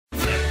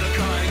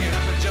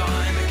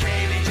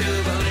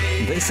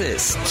This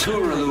is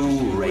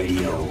Touraloo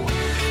Radio.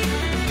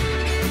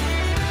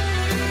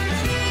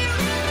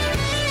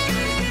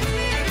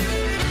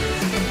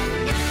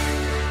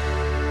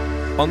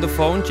 On the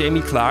phone,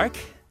 Jamie Clark.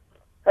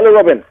 Hello,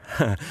 Robin.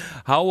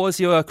 How was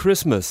your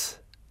Christmas?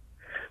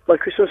 My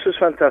Christmas was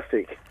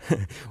fantastic.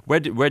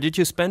 Where did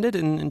you spend it?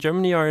 In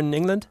Germany or in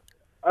England?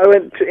 I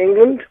went to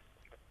England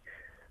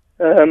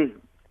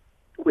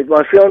with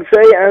my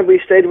fiancée, and we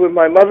stayed with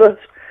my mother,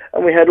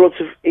 and we had lots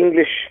of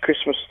English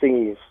Christmas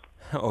thingies.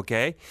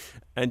 Okay,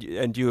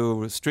 and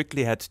you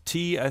strictly had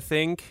tea, I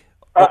think.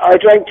 I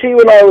drank tea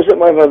when I was at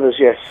my mother's.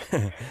 Yes,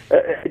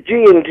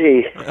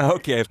 G&T.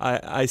 Okay,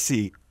 I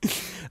see.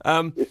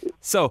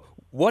 So,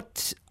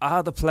 what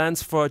are the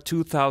plans for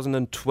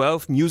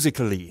 2012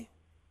 musically?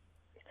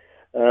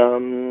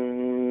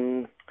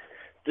 The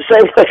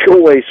same like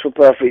always for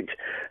Perfect.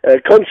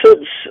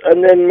 Concerts,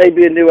 and then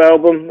maybe a new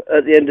album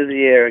at the end of the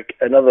year,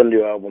 another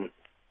new album.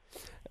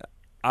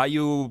 Are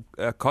you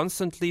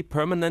constantly,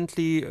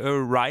 permanently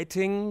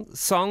writing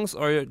songs,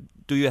 or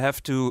do you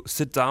have to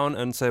sit down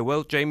and say,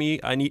 well, Jamie,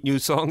 I need new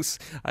songs,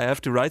 I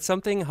have to write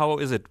something? How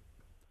is it?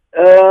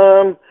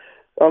 I'm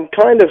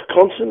kind of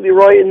constantly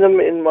writing them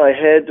in my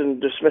head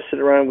and just messing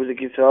around with the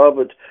guitar,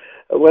 but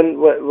when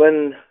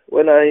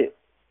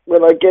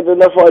I get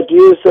enough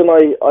ideas, then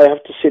I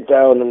have to sit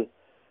down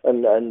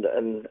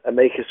and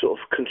make a sort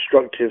of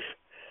constructive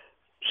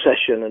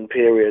session and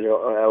period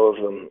out of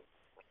them.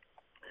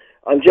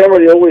 I'm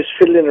generally always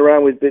fiddling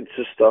around with bits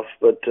of stuff,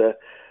 but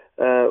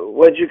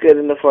once you get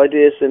enough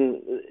ideas,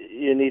 then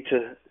you need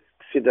to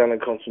sit down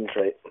and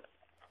concentrate.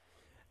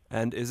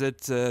 And is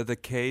it the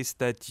case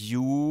that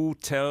you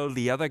tell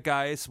the other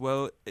guys,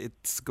 well,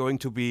 it's going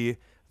to be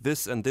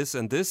this and this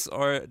and this,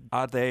 or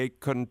are they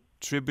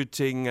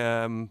contributing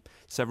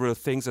several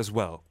things as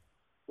well?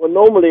 Well,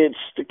 normally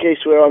it's the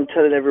case where I'm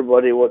telling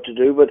everybody what to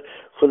do, but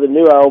for the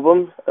new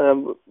album,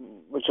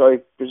 which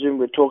I presume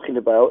we're talking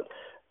about,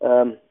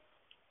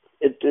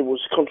 it was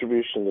a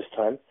contribution this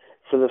time.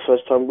 For the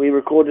first time, we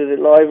recorded it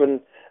live,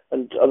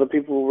 and other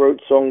people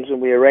wrote songs,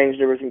 and we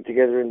arranged everything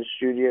together in the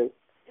studio.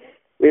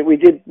 We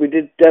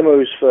did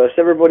demos first.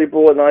 Everybody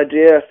brought an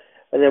idea,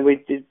 and then we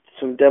did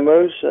some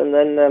demos, and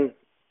then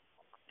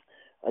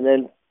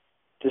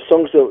the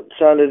songs that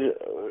sounded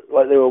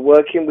like they were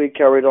working, we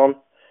carried on,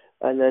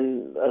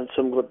 and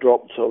some got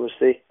dropped,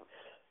 obviously.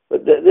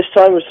 But this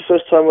time was the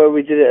first time where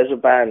we did it as a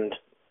band.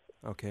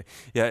 Okay.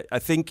 Yeah, I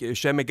think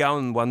Shane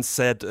MacGowan once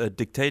said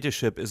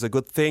dictatorship is a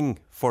good thing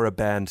for a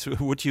band.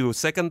 Would you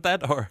second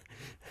that, or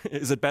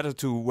is it better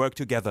to work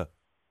together?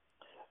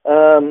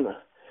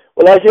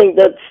 Well, I think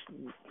that's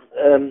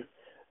a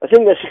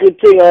good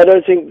thing. I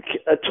don't think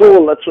at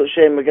all that's what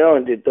Shane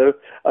MacGowan did, though.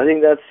 I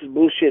think that's a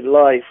bullshit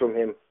lie from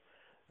him,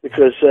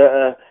 because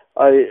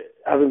I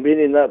haven't been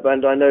in that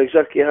band. I know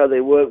exactly how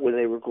they work when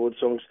they record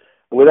songs.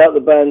 Without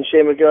the band,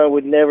 Shane MacGowan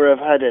would never have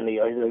had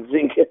any, I don't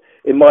think,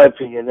 in my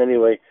opinion,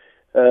 anyway.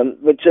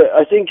 But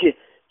I think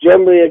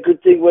generally a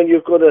good thing when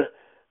you've got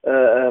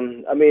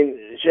I mean,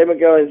 Shane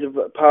MacGowan's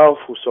a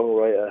powerful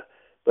songwriter,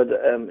 but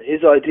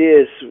his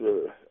ideas,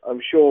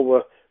 I'm sure,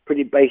 were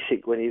pretty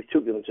basic when he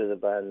took them to the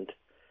band.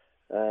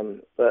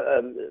 But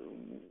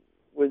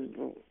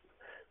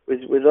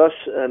with us,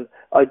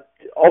 I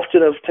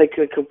often have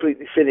taken a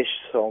completely finished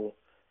song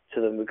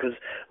to them, because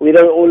we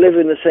don't all live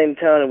in the same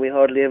town and we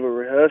hardly ever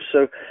rehearse.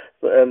 So,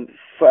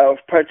 for out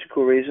of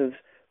practical reasons,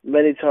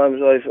 many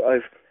times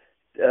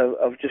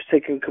I've just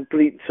taken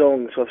complete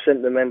songs. I've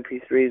sent them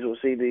MP3s or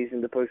CDs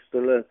in the post to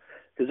learn,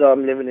 because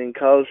I'm living in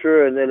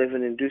Karlsruhe and they're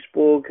living in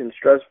Duisburg and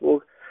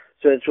Strasbourg,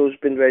 so it's always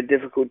been very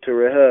difficult to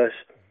rehearse.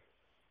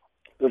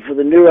 But for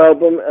the new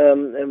album,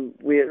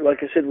 we,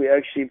 like I said, we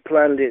actually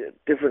planned it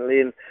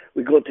differently, and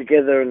we got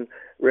together and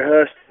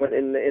rehearsed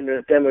in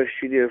the demo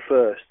studio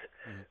first,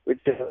 which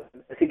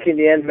I think in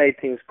the end made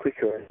things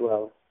quicker as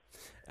well,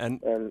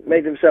 and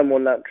made them sound more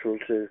natural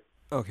too.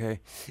 Okay,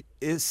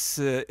 is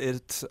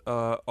it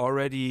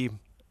already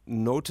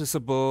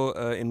noticeable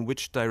in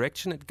which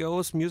direction it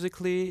goes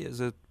musically?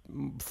 Is it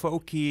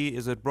folky?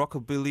 Is it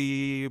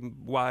rockabilly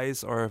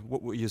wise, or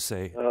what would you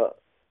say?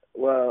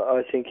 Well,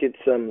 I think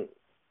it's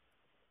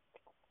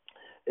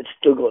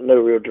still got no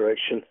real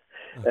direction.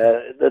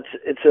 Okay.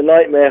 It's a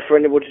nightmare for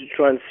anybody to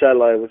try and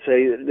sell, I would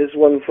say. There's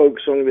one folk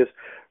song, there's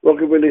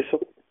rockabilly,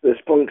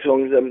 there's punk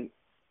songs.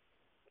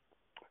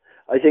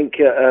 I think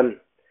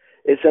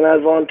it's an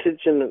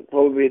advantage and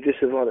probably a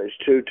disadvantage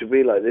too to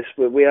be like this,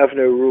 but we have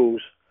no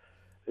rules.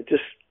 It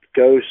just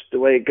goes the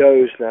way it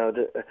goes now.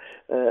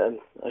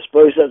 I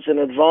suppose that's an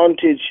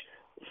advantage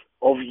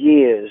of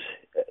years,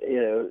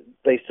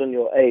 based on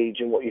your age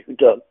and what you've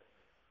done.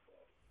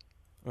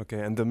 Okay,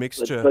 and the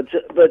mixture. But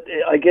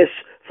I guess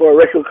for a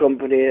record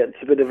company,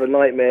 it's a bit of a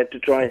nightmare to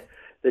try.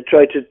 They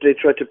try to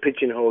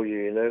pigeonhole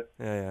you,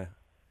 Yeah.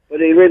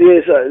 But it really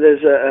is.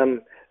 There's a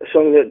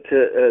song that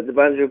the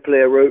banjo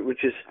player wrote,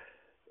 which is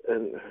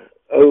an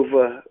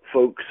overtly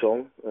folk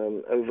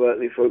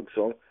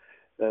song,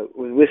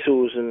 with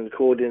whistles and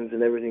accordions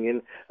and everything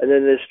in. And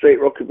then there's straight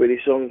rockabilly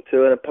song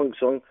too, and a punk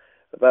song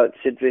about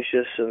Sid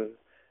Vicious and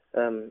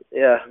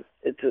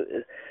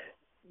the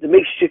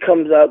mixture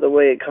comes out the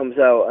way it comes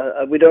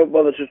out. We don't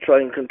bother to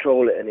try and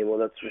control it anymore.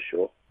 That's for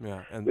sure.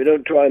 Yeah, and we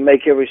don't try and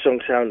make every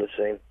song sound the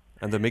same.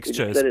 And the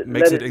mixture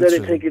makes it interesting. Let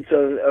it take its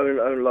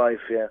own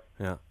life. Yeah.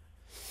 Yeah.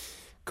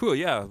 Cool,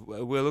 yeah.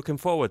 We're looking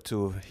forward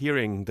to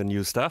hearing the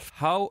new stuff.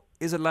 How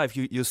is it live?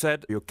 You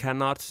said you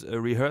cannot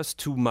rehearse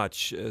too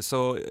much.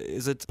 So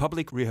is it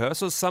public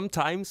rehearsals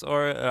sometimes,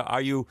 or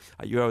are you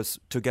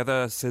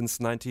together since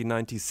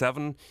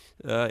 1997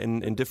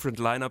 in different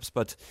lineups?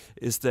 But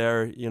is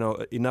there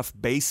enough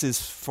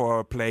basis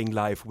for playing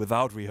live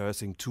without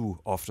rehearsing too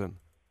often?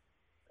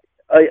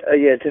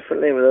 Yeah,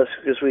 definitely with us,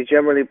 because we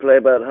generally play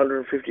about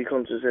 150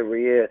 concerts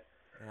every year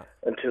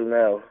until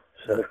now.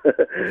 So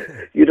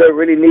you don't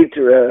really need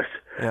to rehearse.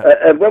 Yeah.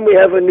 And when we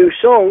have a new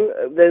song,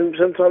 then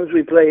sometimes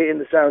we play it in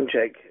the sound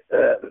check.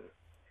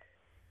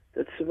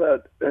 That's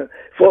about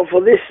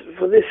for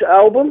this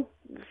album.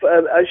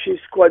 Actually,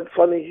 it's quite a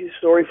funny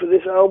story for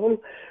this album.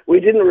 We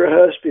didn't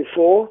rehearse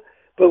before,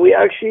 but we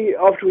actually,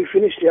 after we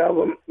finished the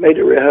album, made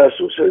a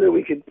rehearsal so that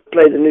we could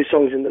play the new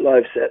songs in the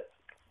live set.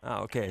 Ah,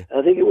 okay.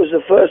 I think it was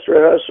the first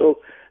rehearsal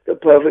that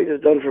Perfect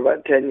has done for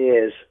about 10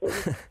 years.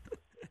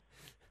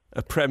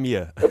 A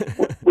premiere.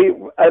 we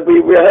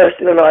rehearsed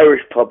in an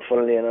Irish pub,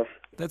 funnily enough.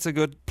 That's a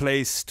good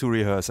place to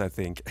rehearse, I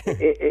think.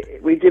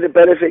 We did a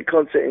benefit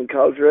concert in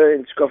Caldera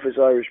in Scoffi's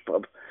Irish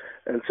pub.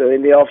 And so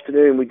in the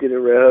afternoon we did a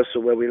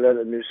rehearsal where we learned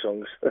the new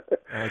songs.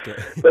 Okay.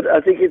 But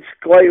I think it's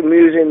quite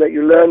amusing that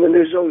you learn the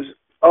new songs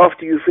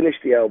after you finish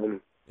the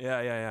album.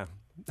 Yeah.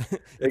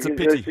 It's a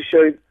pity. Just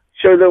to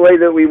show the way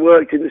that we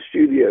worked in the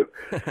studio.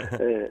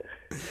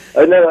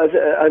 I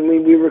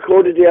mean, we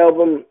recorded the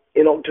album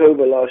in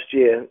October last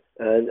year,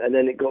 and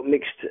then it got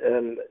mixed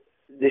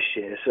this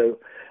year. So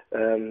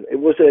it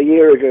was a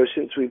year ago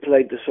since we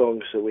played the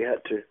songs, so we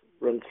had to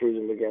run through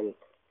them again.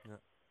 Yeah.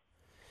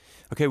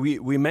 Okay,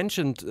 we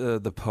mentioned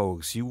the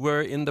Pogues. You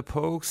were in the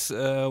Pogues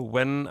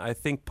when I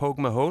think Pogue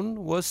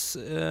Mahone was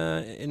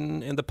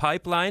in the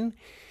pipeline.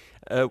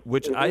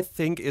 Which I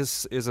think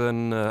is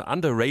an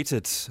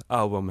underrated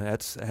album.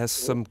 It has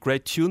some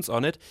great tunes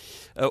on it.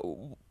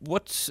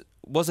 What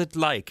was it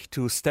like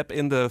to step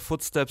in the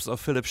footsteps of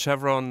Philip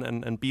Chevron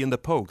and be in the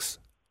Pogues?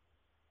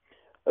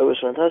 It was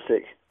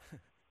fantastic.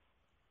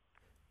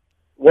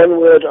 One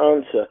word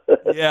answer.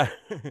 Yeah.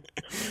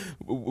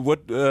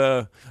 What?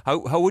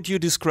 How would you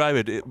describe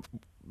it?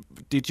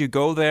 Did you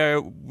go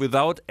there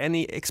without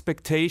any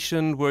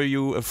expectation? Were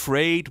you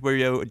afraid? Were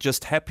you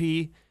just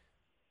happy?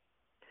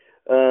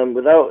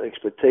 Without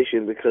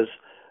expectation, because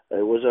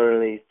it was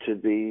only to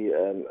be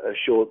a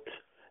short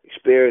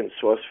experience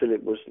whilst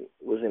Philip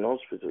was in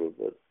hospital.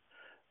 But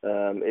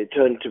it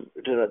turned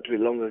out to be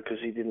longer because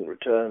he didn't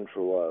return for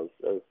a while.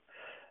 So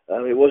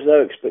it was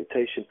no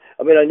expectation.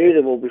 I mean, I knew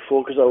them all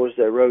before because I was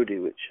their roadie,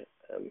 which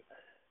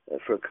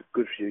for a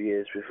good few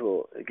years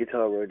before, a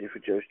guitar roadie for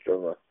Joe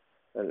Strummer,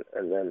 and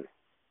then.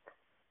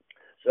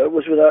 So it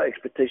was without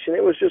expectation.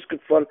 It was just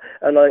good fun,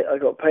 and I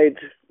got paid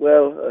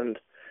well, and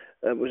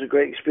it was a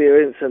great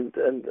experience, and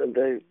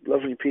they're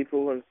lovely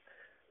people, and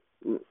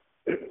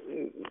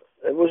it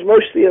was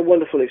mostly a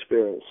wonderful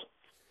experience.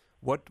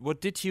 What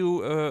did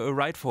you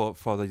write for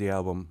the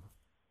album?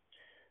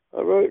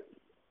 I wrote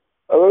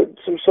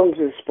some songs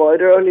with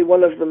Spider. Only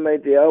one of them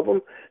made the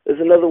album. There's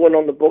another one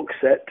on the box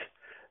set.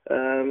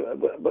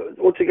 But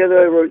altogether,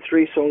 I wrote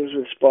 3 songs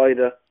with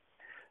Spider.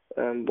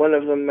 One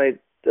of them made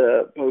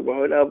the Pogue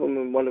Mahone album,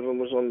 and one of them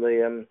was on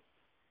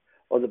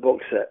the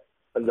box set.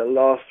 And the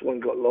last one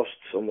got lost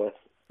somewhere.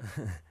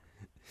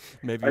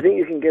 Maybe. I think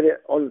you can get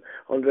it on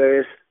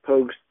various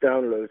Pogues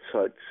download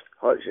sites,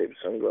 Heart-Shaped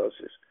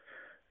Sunglasses.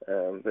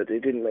 But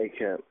it didn't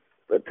make it.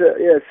 But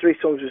 3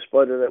 songs with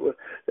Spider it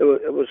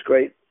was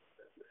great.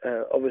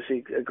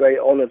 Obviously, a great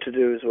honor to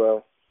do as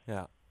well.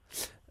 Yeah.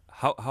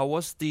 How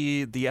was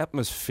the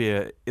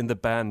atmosphere in the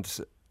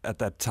band at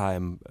that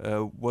time?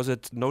 Was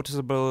it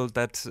noticeable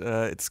that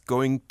it's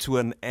going to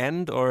an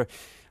end, or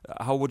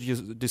how would you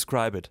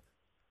describe it?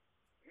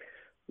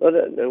 Well,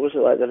 it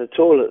wasn't like that at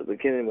all at the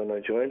beginning when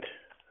I joined.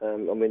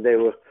 I mean, they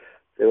were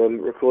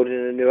recording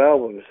a new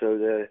album, so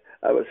the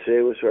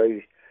atmosphere was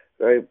very,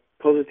 very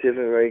positive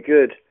and very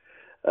good.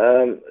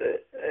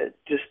 It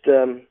just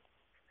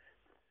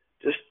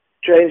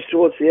changed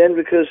towards the end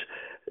because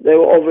there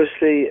were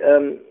obviously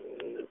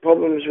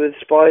problems with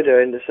Spider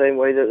in the same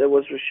way that there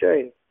was with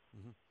Shane,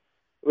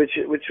 which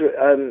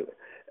I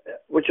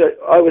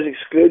was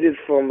excluded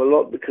from a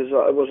lot because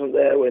I wasn't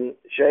there when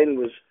Shane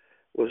was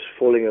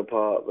falling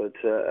apart, but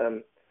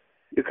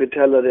you could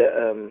tell that it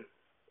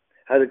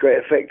had a great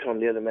effect on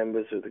the other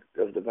members of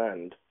the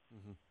band,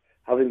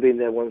 having been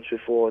there once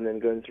before and then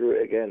going through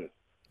it again.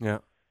 Yeah,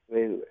 I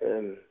mean,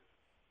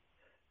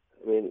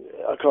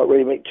 I can't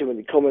really make too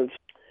many comments.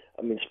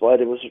 I mean,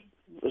 Spider was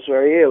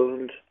very ill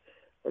and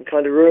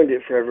kind of ruined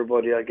it for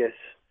everybody, I guess,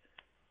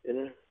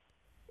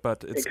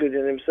 but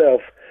including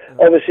himself.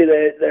 Obviously,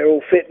 they're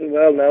all fit and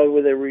well now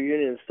with their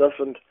reunion stuff,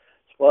 and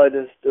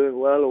Spider's doing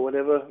well or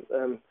whatever.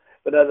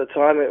 But at the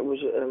time, it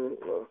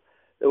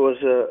there was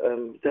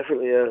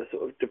definitely a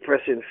sort of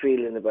depressing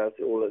feeling about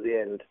it all at the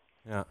end.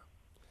 Yeah,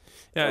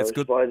 it's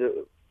good.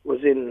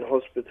 Was in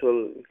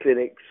hospital,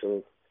 clinics,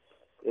 and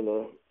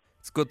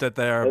it's good that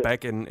they are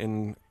back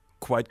in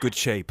quite good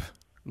shape.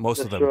 Most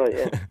of them. That's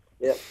right.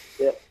 Yeah,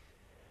 yeah.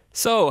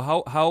 So,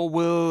 how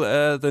will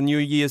the New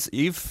Year's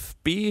Eve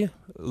be?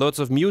 Lots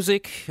of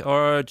music,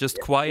 or just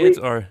quiet,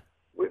 or?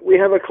 We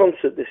have a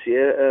concert this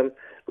year.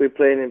 We're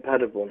playing in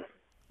Paderborn.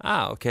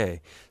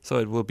 Okay. So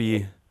it will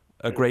be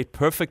a great,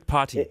 perfect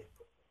party.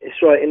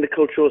 It's right, in the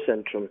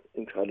Kulturzentrum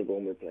in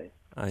Paderborn we're playing.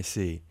 I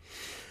see.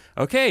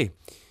 Okay.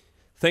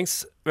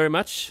 Thanks very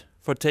much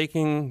for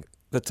taking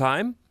the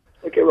time.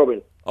 Okay,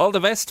 Robin. All the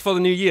best for the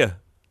new year.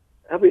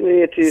 Happy New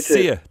Year to you too.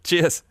 See ya.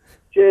 Cheers.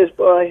 Cheers,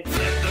 bye.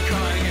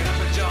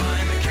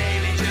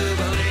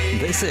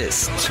 This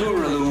is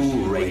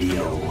Touraloo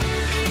Radio.